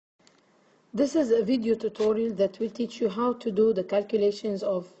This is a video tutorial that will teach you how to do the calculations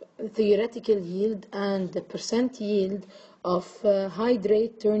of theoretical yield and the percent yield of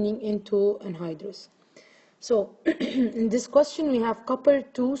hydrate turning into anhydrous. So in this question we have copper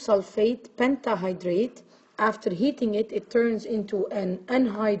 2 sulfate pentahydrate. After heating it, it turns into an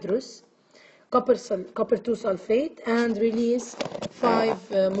anhydrous copper 2 sulfate and release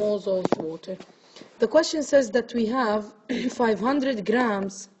 5 moles of water. The question says that we have 500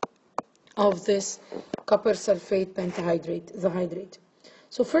 grams of this copper sulfate pentahydrate, the hydrate.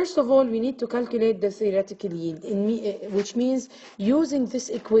 So first of all, we need to calculate the theoretical yield, which means using this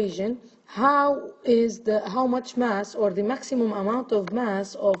equation, how much mass or the maximum amount of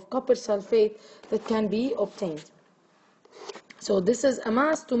mass of copper sulfate that can be obtained. So this is a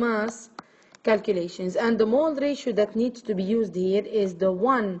mass to mass calculations, and the mole ratio that needs to be used here is the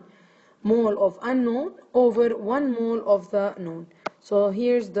 1 mole of unknown over 1 mole of the known. So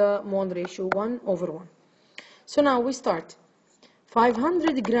here's the mole ratio, 1/1. So now we start.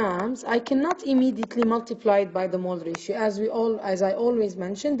 500 grams, I cannot immediately multiply it by the mole ratio. As I always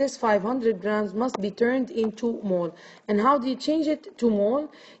mention, this 500 grams must be turned into mole. And how do you change it to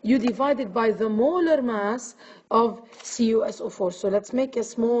mole? You divide it by the molar mass of CuSO4. So let's make a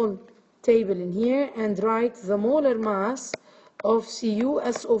small table in here and write the molar mass of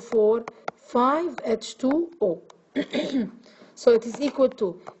CuSO4 5H2O. So it is equal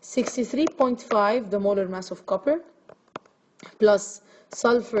to 63.5, the molar mass of copper, plus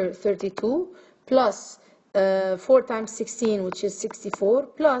sulfur 32, plus 4 times 16, which is 64,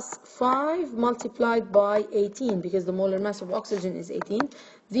 plus 5 multiplied by 18, because the molar mass of oxygen is 18.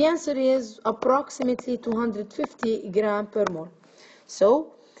 The answer is approximately 250 grams per mole.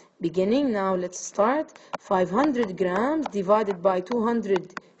 So, beginning now, let's start. 500 grams divided by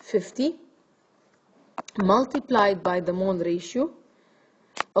 250 multiplied by the mole ratio.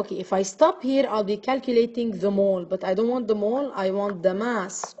 Okay, if I stop here, I'll be calculating the mole, but I don't want the mole, I want the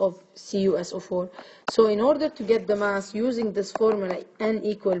mass of CuSO4. So in order to get the mass using this formula, N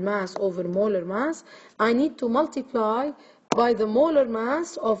equal mass over molar mass, I need to multiply by the molar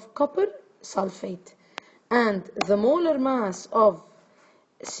mass of copper sulfate. And the molar mass of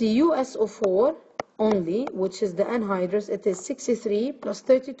CuSO4 only, which is the anhydrous, it is 63 plus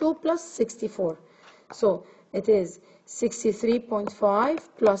 32 plus 64. So it is 63.5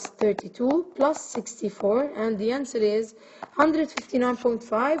 plus 32 plus 64, and the answer is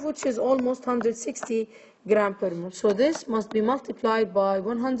 159.5, which is almost 160 grams per mole. So this must be multiplied by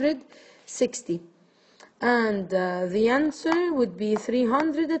 160, and the answer would be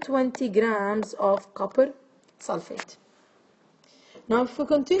 320 grams of copper sulfate. Now if we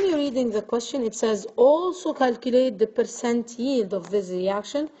continue reading the question, it says also calculate the percent yield of this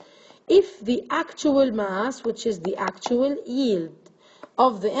reaction if the actual mass, which is the actual yield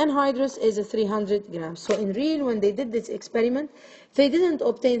of the anhydrous, is 300 grams. So in real, when they did this experiment, they didn't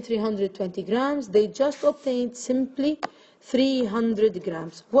obtain 320 grams, they just obtained simply 300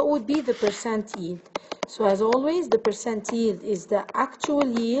 grams. What would be the percent yield? So as always, the percent yield is the actual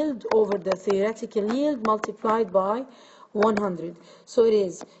yield over the theoretical yield multiplied by 100. So it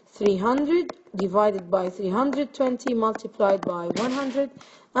is 300 divided by 320 multiplied by 100,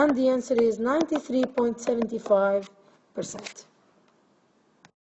 and the answer is 93.75%.